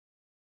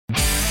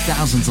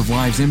thousands of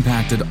lives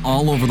impacted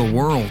all over the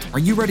world. Are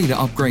you ready to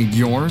upgrade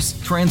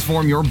yours?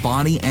 Transform your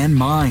body and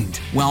mind.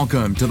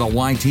 Welcome to the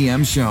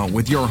YTM Show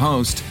with your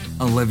host,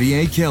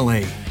 Olivier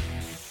Killey.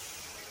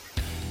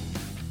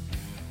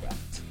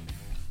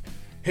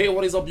 Hey,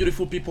 what is up,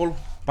 beautiful people?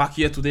 Back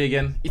here today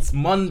again. It's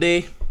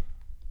Monday,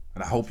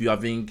 and I hope you're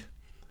having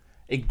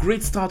a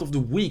great start of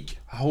the week.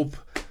 I hope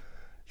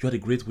you had a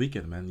great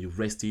weekend, man. You've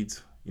rested.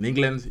 In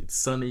England, it's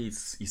sunny,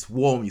 it's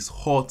warm, it's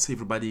hot.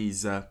 Everybody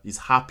is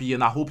happy,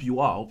 and I hope you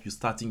are. I hope you're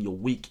starting your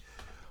week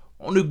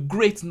on a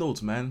great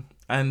note, man.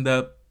 And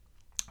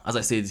as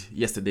I said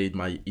yesterday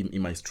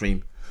in my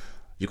stream,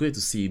 you're going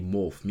to see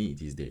more of me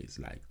these days.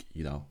 Like,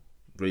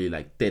 really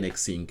like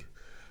 10xing,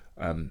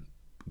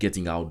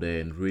 getting out there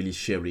and really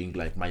sharing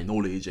like my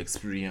knowledge,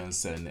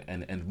 experience,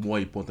 and more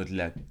importantly,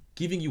 like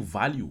giving you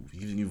value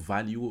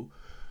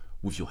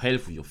with your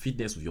health, with your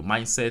fitness, with your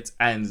mindset.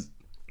 And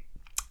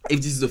if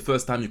this is the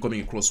first time you're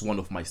coming across one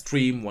of my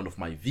stream, one of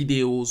my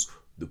videos,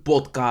 the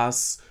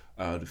podcasts,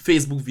 the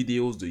Facebook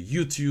videos, the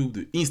YouTube,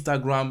 the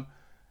Instagram,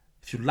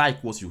 if you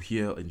like what you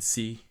hear and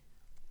see,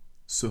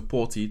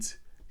 support it,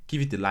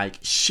 give it a like,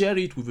 share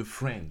it with a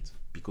friend,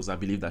 because I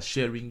believe that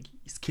sharing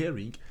is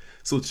caring.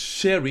 So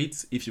share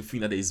it if you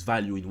think that there is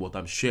value in what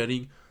I'm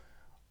sharing.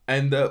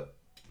 And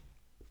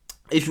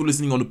if you're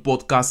listening on the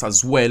podcast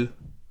as well,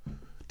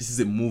 this is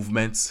a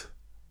movement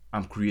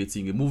I'm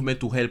creating, a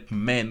movement to help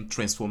men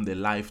transform their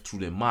life through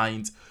their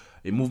mind,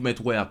 a movement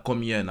where I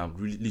come here and I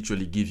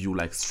literally give you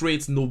like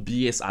straight, no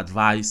BS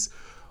advice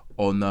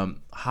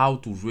on how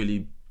to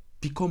really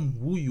become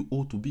who you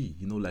ought to be.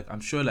 Like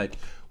I'm sure like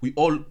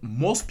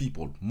most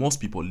people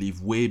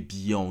live way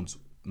below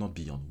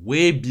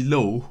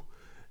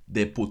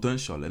their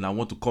potential. And I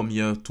want to come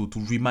here to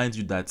remind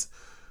you that,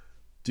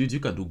 dude, you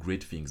can do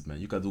great things, man.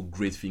 You can do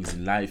great things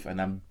in life.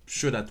 And I'm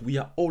sure that we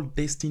are all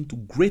destined to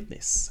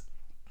greatness.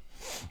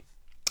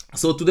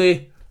 So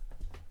today,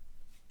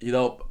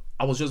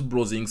 I was just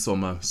browsing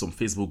some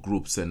Facebook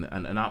groups, and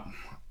I'm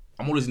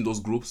always in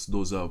those groups,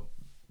 those the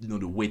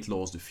weight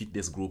loss, the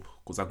fitness group,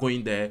 because I go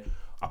in there,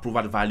 I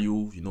provide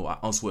value, I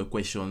answer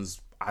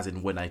questions as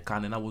and when I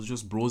can. And I was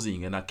just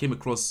browsing, and I came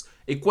across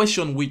a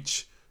question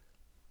which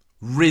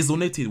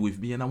resonated with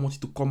me, and I wanted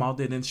to come out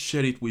there and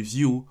share it with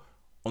you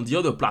on the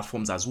other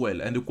platforms as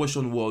well. And the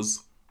question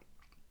was,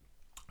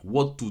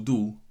 what to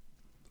do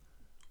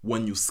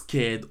when you're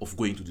scared of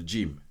going to the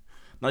gym?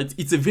 Now,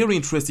 it's a very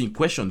interesting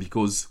question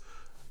because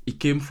it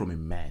came from a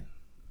man,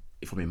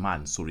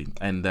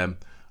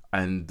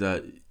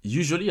 and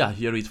usually I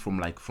hear it from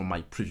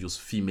my previous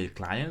female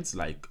clients.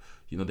 Like,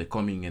 they're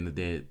coming and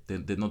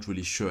they're not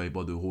really sure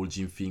about the whole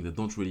gym thing. They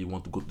don't really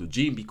want to go to the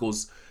gym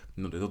because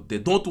they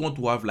don't want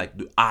to have like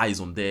the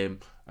eyes on them.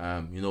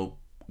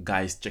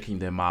 Guys checking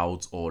them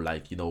out, or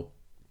like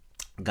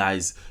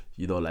guys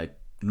like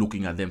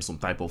looking at them some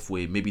type of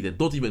way. Maybe they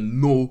don't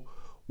even know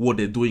what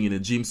they're doing in the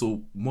gym.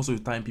 So most of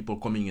the time people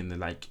coming in, they're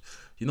like,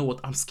 you know what,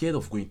 I'm scared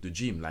of going to the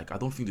gym. Like, I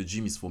don't think the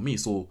gym is for me.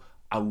 So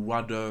I'd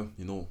rather,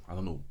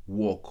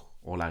 walk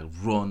or like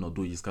run or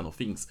do these kind of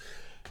things.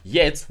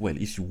 Yet, well,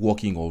 if you're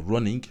walking or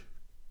running,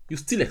 you're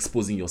still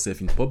exposing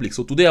yourself in public.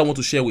 So today I want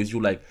to share with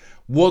you like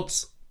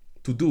what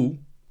to do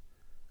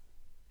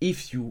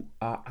if you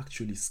are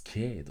actually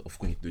scared of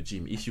going to the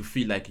gym. If you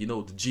feel like,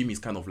 the gym is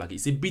kind of like,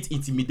 it's a bit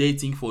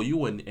intimidating for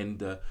you,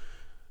 and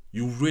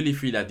you really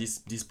feel that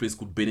this place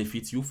could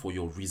benefit you for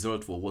your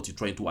result, for what you're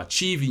trying to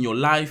achieve in your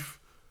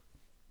life,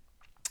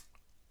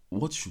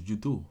 what should you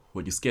do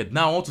when you're scared?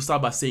 Now, I want to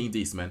start by saying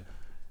this, man.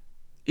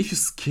 If you're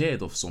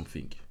scared of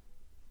something,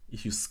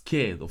 if you're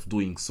scared of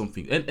doing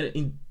something,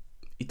 and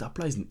it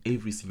applies in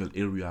every single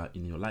area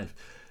in your life.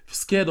 If you're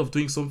scared of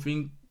doing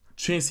something,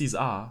 chances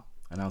are,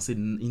 and I'll say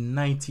in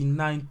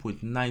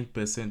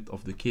 99.9%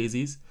 of the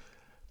cases,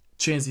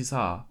 chances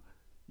are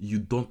you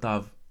don't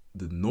have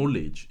the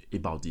knowledge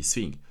about this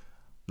thing.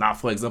 Now,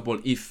 for example,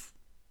 if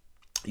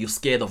you're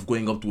scared of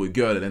going up to a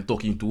girl and then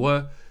talking to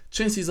her,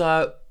 chances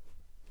are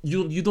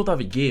you don't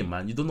have a game,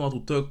 man. You don't know how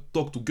to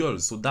talk to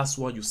girls, so that's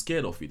why you're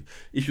scared of it.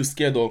 If you're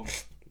scared of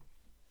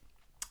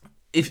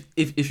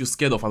if you're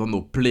scared of, I don't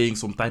know, playing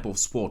some type of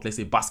sport, let's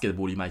say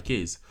basketball in my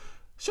case,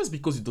 it's just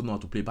because you don't know how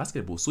to play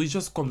basketball. So it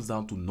just comes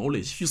down to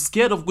knowledge. If you're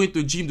scared of going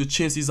to the gym, the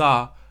chances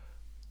are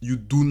you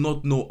do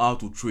not know how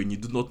to train. You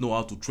do not know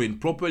how to train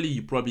properly.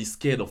 You're probably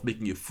scared of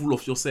making a fool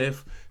of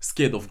yourself,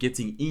 scared of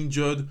getting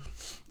injured,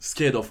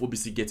 scared of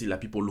obviously getting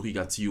like people looking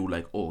at you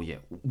like, oh yeah,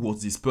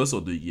 what's this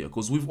person doing here?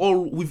 Because we've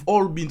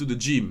all been to the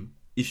gym.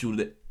 If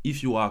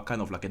you are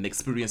kind of like an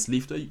experienced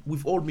lifter,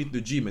 we've all been to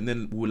the gym, and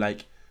then we're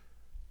like,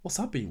 what's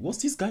happening?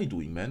 What's this guy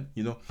doing, man?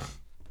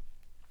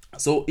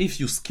 So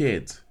if you're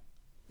scared,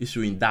 if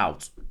you're in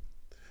doubt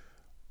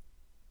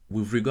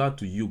with regard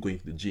to you going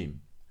to the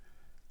gym,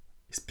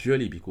 it's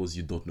purely because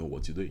you don't know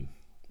what you're doing.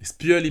 It's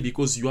purely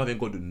because you haven't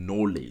got the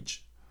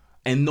knowledge.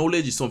 And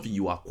knowledge is something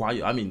you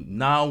acquire. I mean,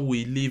 now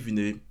we live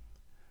in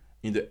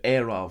the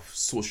era of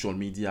social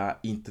media,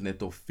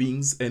 Internet of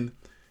Things, and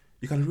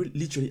you can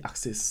literally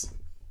access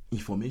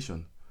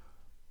information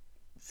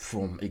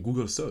from a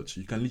Google search.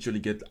 You can literally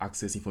get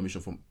access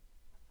information from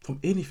from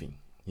anything,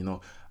 you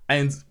know.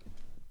 And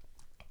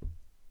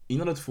in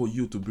order for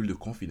you to build the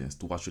confidence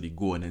to actually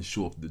go and then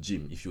show up at the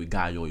gym, if you're a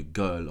guy or a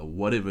girl or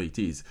whatever it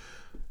is,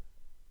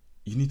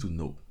 you need to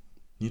know.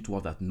 You need to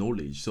have that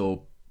knowledge.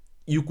 So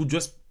you could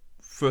just,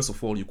 first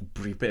of all, you could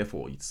prepare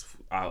for it.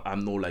 I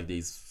know like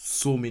there's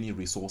so many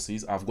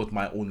resources. I've got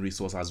my own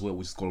resource as well,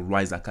 which is called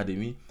Rise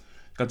Academy. You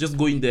can just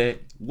go in there,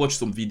 watch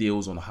some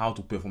videos on how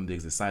to perform the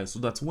exercise so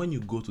that when you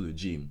go to the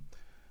gym,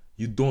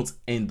 you don't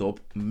end up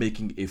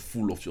making a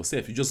fool of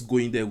yourself. You just go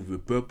in there with a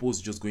purpose.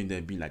 You just go in there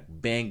and be like,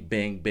 bang,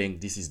 bang, bang,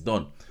 this is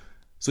done.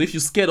 So if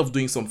you're scared of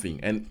doing something,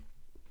 and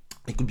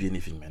it could be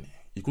anything, man.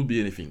 It could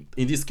be anything.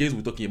 In this case,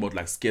 we're talking about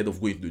like scared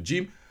of going to the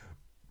gym,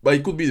 but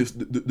it could be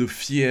the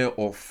fear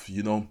of,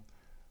 you know,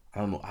 I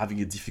don't know, having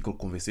a difficult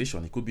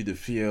conversation. It could be the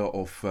fear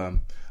of,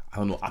 I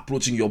don't know,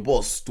 approaching your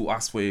boss to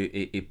ask for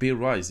a pay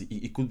rise.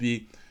 It could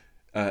be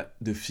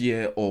the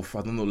fear of,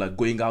 I don't know, like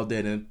going out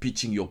there and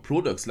pitching your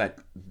products, like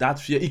that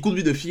fear. It could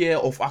be the fear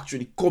of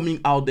actually coming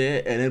out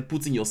there and then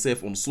putting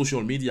yourself on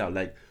social media,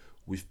 like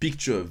with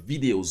picture,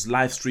 videos,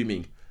 live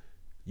streaming.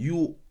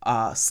 You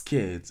are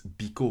scared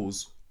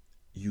because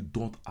you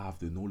don't have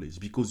the knowledge,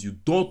 because you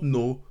don't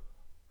know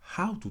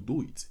how to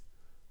do it.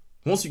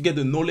 Once you get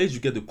the knowledge, you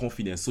get the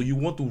confidence. So you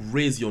want to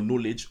raise your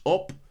knowledge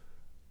up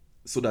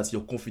so that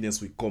your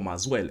confidence will come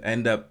as well.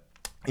 And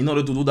in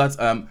order to do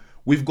that,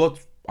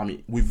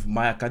 with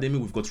my academy,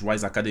 we've got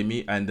Rise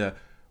Academy. And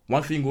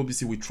one thing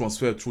obviously we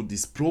transfer through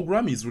this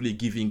program is really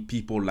giving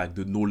people like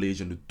the knowledge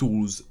and the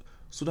tools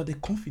so that they're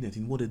confident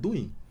in what they're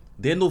doing.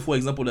 They know, for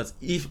example, that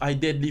if I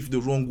deadlift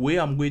the wrong way,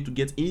 I'm going to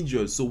get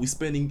injured. So we're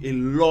spending a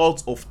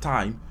lot of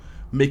time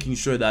making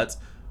sure that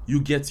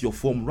you get your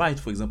form right,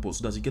 for example,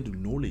 so that you get the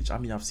knowledge. I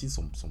mean, I've seen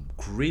some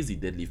crazy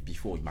deadlift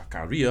before in my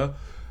career,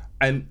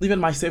 and even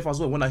myself as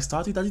well. When I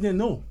started, I didn't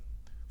know.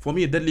 For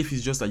me, a deadlift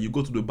is just like you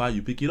go to the bar,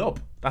 you pick it up.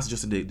 That's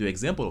just the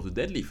example of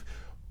the deadlift.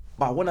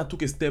 But when I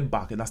took a step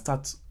back and I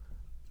start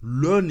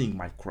learning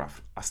my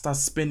craft, I start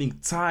spending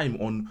time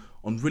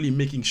on really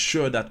making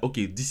sure that,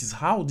 okay, this is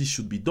how this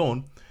should be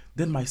done,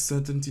 then my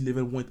certainty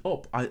level went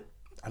up. I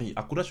mean,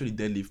 I could actually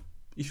deadlift.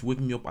 If you wake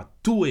me up at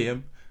 2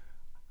 a.m.,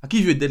 I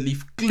give you a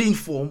deadlift, clean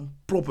form,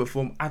 proper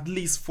form, at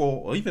least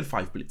 4 or even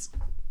 5 plates.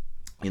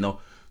 You know,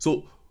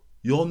 so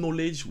your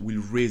knowledge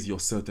will raise your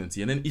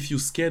certainty. And then if you're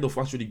scared of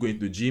actually going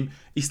to the gym,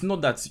 it's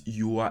not that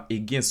you are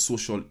against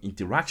social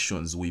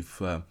interactions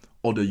with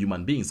other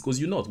human beings, because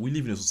you're not. We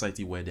live in a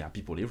society where there are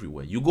people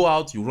everywhere. You go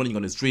out, you're running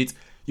on the street,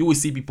 you will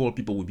see people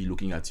will be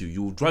looking at you.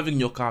 You're driving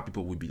your car,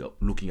 people will be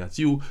looking at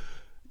you.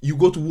 You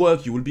go to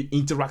work, you will be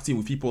interacting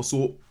with people.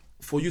 So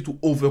for you to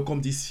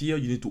overcome this fear,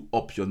 you need to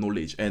up your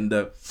knowledge and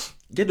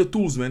get the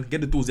tools, man.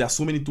 Get the tools. There are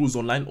so many tools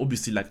online.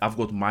 Obviously, like I've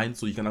got mine,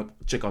 so you can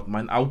check out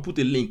mine. I'll put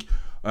a link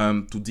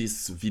to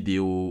this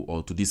video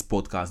or to this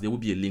podcast. There will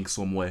be a link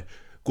somewhere.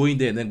 Go in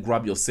there and then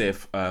grab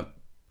yourself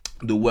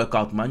the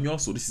workout manual.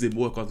 So this is a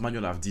workout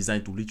manual I've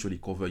designed to literally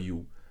cover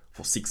you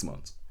for 6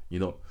 months. You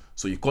know,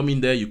 so you come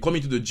in there, you come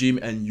into the gym,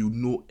 and you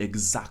know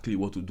exactly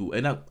what to do.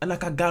 And I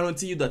can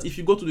guarantee you that if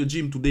you go to the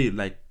gym today,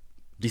 like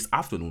this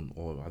afternoon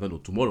or I don't know,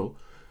 tomorrow,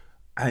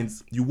 and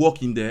you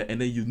walk in there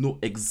and then you know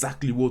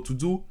exactly what to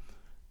do,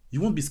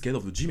 you won't be scared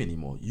of the gym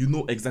anymore. You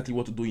know exactly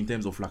what to do in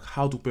terms of like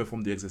how to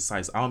perform the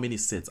exercise, how many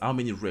sets, how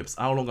many reps,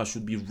 how long I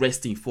should be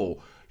resting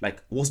for,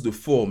 like what's the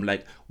form,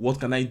 like what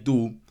can I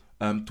do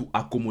to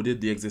accommodate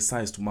the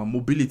exercise to my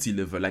mobility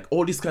level, like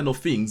all these kind of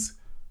things.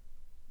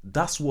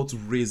 That's what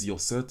raises your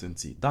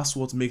certainty. That's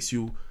what makes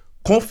you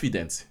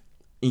confident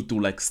into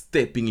like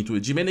stepping into a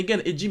gym. And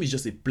again, a gym is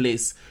just a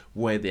place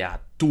where there are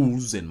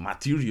tools and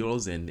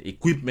materials and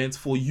equipment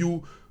for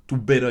you to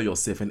better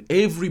yourself. And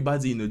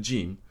everybody in a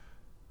gym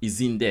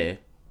is in there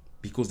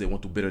because they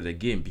want to better their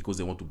game, because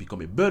they want to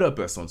become a better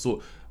person.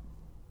 So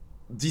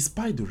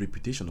despite the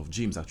reputation of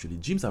gyms, actually,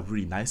 gyms are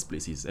really nice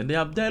places, and there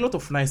are a lot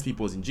of nice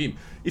people in gym.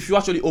 If you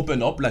actually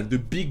open up, like the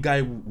big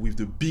guy with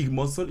the big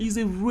muscle, he's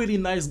a really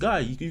nice guy.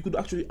 You could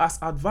actually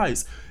ask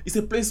advice. It's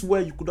a place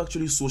where you could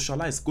actually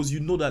socialize, because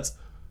you know that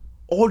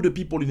all the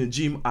people in the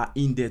gym are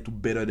in there to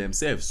better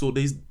themselves. So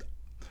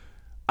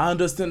I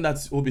understand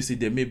that obviously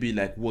there may be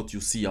like what you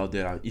see out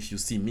there. If you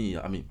see me,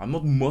 I mean, I'm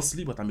not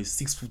muscly, but I'm a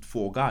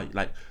 6'4" guy.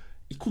 Like,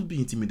 it could be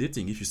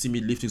intimidating if you see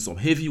me lifting some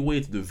heavy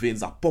weight. The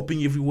veins are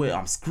popping everywhere.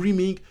 I'm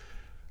screaming.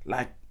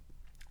 Like,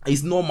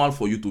 it's normal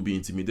for you to be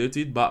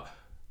intimidated. But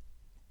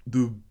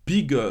the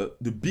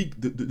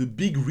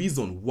big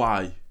reason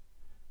why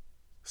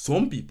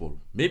some people,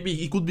 maybe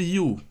it could be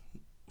you,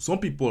 some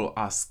people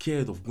are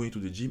scared of going to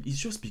the gym is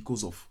just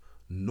because of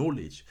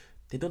knowledge.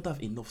 They don't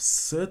have enough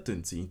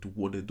certainty into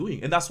what they're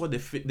doing, and that's why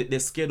they're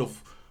scared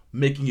of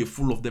making a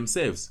fool of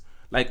themselves.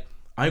 Like,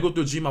 I go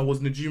to the gym. I was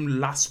in the gym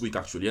last week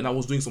actually, and I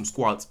was doing some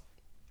squats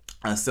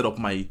and set up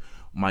my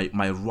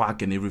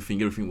rack and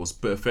everything. Everything was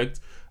perfect.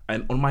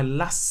 And on my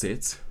last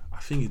set, I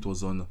think it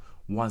was on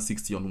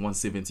 160 on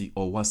 170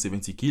 or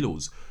 170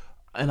 kilos.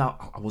 And I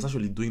was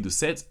actually doing the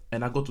set,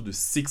 and I got to the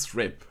 6th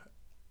rep.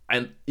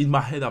 And in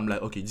my head, I'm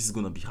like, okay, this is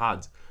gonna be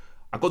hard.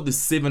 I got the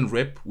 7th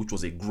rep, which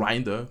was a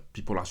grinder.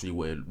 People actually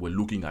were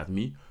looking at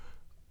me.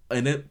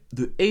 And then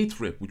the 8th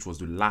rep, which was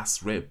the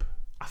last rep,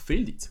 I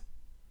failed it.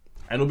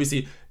 And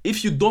obviously,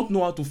 if you don't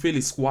know how to fail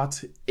a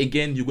squat,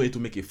 again, you're going to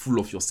make a fool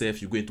of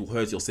yourself. You're going to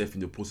hurt yourself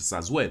in the process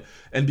as well.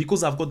 And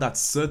because I've got that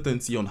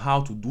certainty on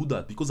how to do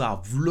that, because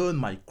I've learned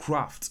my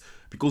craft,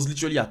 because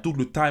literally I took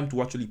the time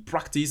to actually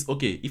practice,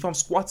 okay, if I'm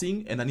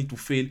squatting and I need to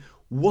fail,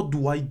 what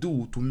do I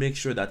do to make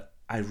sure that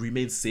I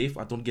remain safe,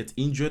 I don't get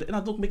injured, and I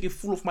don't make a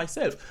fool of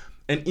myself?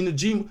 And in the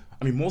gym,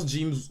 I mean, most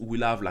gyms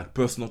will have like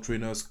personal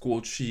trainers,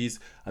 coaches.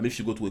 I mean, if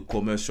you go to a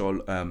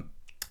commercial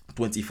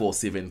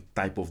 24/7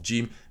 type of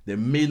gym, they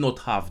may not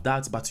have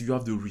that, but you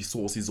have the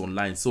resources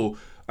online. So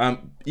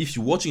if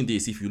you're watching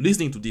this, if you're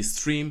listening to this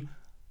stream,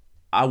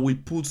 I will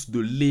put the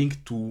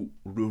link to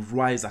the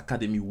Rise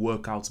Academy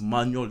workout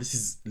manual. This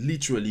is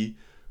literally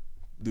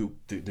the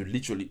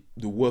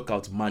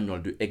workout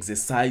manual, the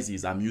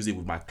exercises I'm using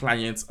with my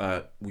clients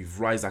with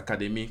Rise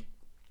Academy.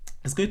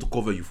 It's going to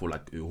cover you for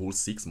like a whole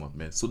 6 months,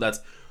 man, so that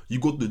you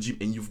go to the gym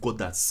and you've got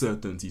that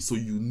certainty, so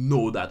you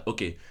know that,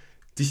 okay,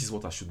 this is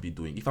what I should be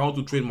doing. If I want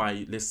to train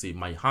my, let's say,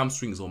 my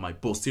hamstrings or my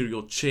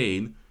posterior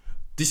chain,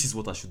 this is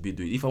what I should be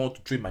doing. If I want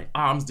to train my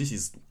arms, this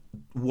is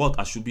what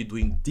I should be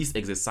doing. This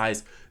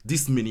exercise,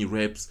 this many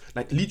reps.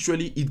 Like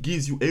literally, it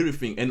gives you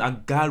everything. And I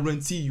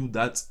guarantee you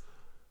that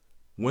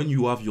when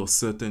you have your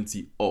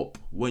certainty up,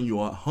 when you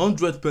are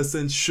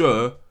 100%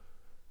 sure,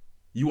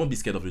 you won't be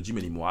scared of the gym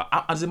anymore.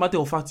 As a matter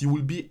of fact, you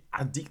will be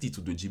addicted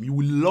to the gym. You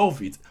will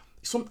love it.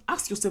 So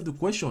ask yourself the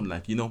question,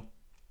 like,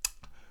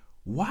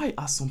 why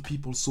are some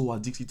people so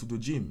addicted to the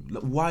gym?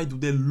 Like, why do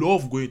they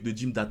love going to the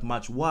gym that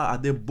much? Why are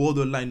they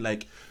borderline,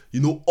 like,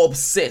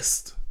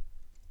 obsessed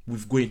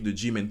with going to the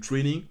gym and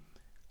training?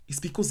 It's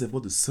because they've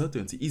got the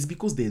certainty. It's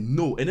because they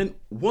know. And then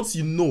once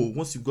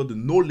you've got the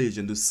knowledge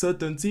and the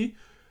certainty,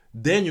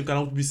 then you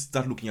can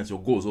start looking at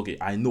your goals. Okay,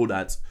 I know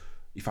that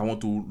if I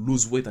want to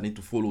lose weight, I need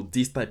to follow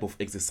this type of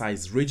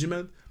exercise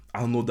regimen.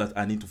 I know that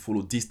I need to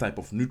follow this type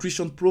of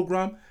nutrition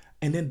program.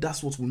 And then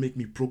that's what will make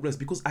me progress,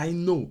 because I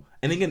know.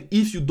 And again,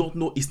 if you don't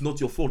know, it's not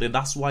your fault. And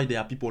that's why there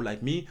are people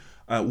like me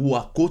who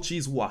are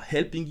coaches, who are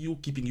helping you,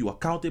 keeping you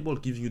accountable,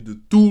 giving you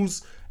the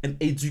tools, and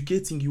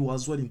educating you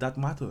as well in that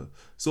matter.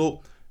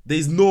 So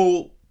there's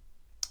no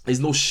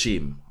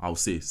shame, I'll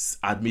say,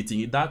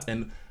 admitting that.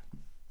 And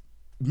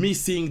me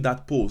seeing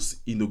that post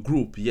in the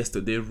group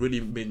yesterday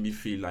really made me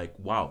feel like,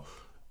 wow,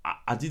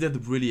 I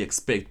didn't really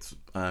expect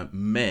a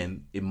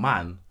man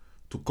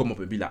to come up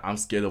and be like, I'm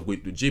scared of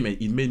going to the gym.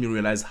 And it made me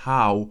realize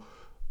how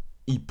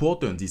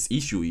important this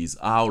issue is.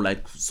 How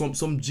like some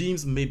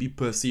gyms may be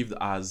perceived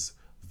as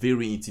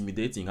very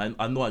intimidating.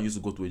 I know I used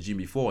to go to a gym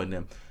before,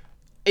 and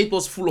it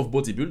was full of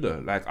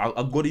bodybuilder. Like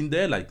I got in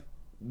there, like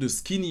the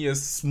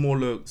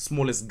skinniest,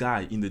 smallest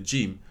guy in the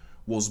gym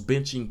was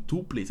benching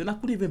 2 plates, and I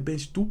couldn't even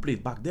bench 2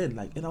 plates back then.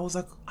 Like, and I was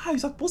like, how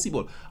is that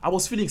possible? I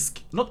was feeling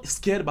not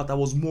scared, but I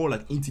was more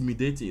like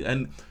intimidated.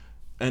 And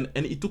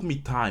it took me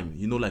time,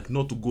 like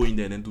not to go in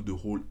there and then do the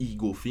whole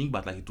ego thing,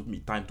 but like it took me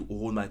time to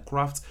hold my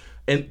craft.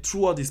 And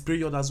throughout this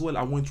period as well,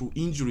 I went through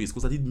injuries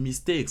because I did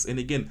mistakes. And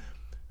again,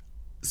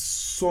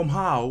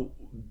 somehow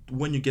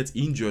when you get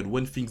injured,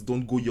 when things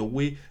don't go your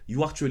way,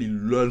 you actually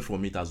learn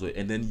from it as well.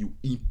 And then you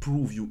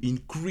improve, you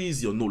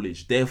increase your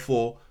knowledge.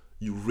 Therefore,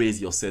 you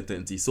raise your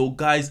certainty. So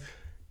guys,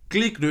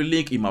 click the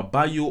link in my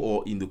bio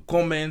or in the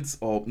comments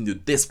or in the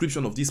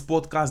description of this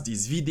podcast,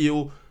 this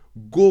video.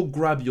 Go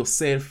grab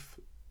yourself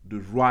the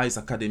Rise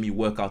Academy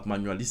workout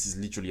manual. This is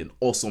literally an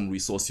awesome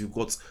resource. You've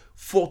got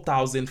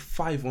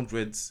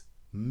 4,500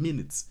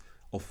 minutes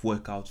of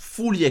workout,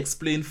 fully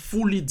explained,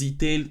 fully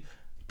detailed.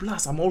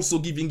 Plus, I'm also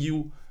giving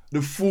you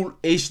the full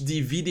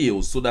HD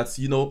videos so that,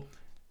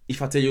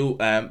 if I tell you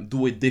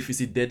do a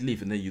deficit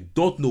deadlift and then you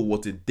don't know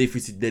what a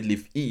deficit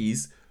deadlift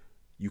is,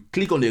 you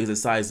click on the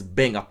exercise,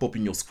 bang, I pop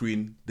in your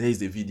screen, there is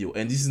the video.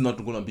 And this is not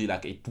going to be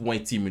like a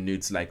 20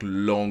 minutes like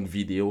long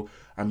video.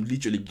 I'm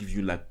literally giving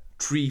you like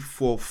 3,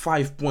 4,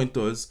 5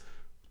 pointers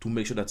to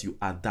make sure that you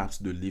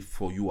adapt the lift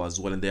for you as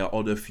well. And there are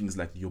other things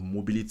like your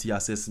mobility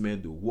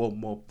assessment, the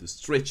warm-up, the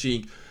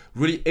stretching.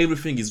 Really,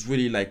 everything is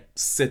really like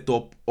set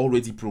up,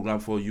 already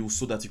programmed for you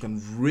so that you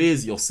can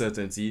raise your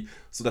certainty,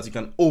 so that you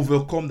can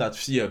overcome that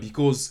fear,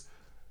 because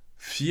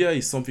fear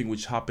is something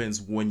which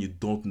happens when you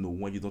don't know,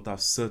 when you don't have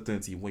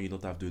certainty, when you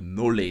don't have the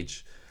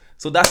knowledge.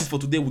 So that's it for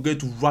today. We're going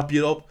to wrap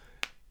it up.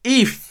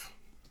 If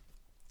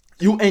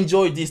you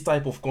enjoy this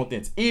type of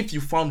content, if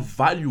you found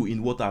value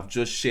in what I've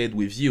just shared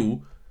with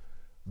you,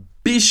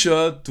 be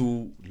sure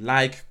to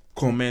like,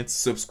 comment,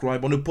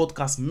 subscribe on the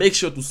podcast. Make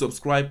sure to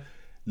subscribe.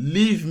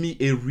 Leave me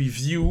a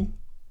review.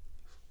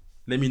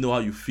 Let me know how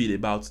you feel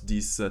about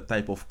this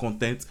type of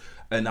content.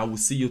 And I will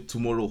see you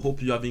tomorrow.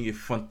 Hope you're having a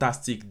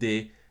fantastic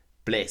day.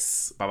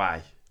 Bless.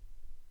 Bye-bye.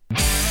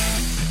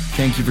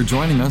 Thank you for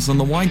joining us on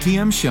the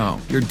YTM Show,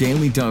 your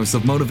daily dose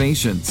of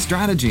motivation,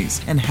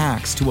 strategies, and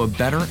hacks to a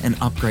better and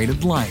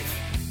upgraded life.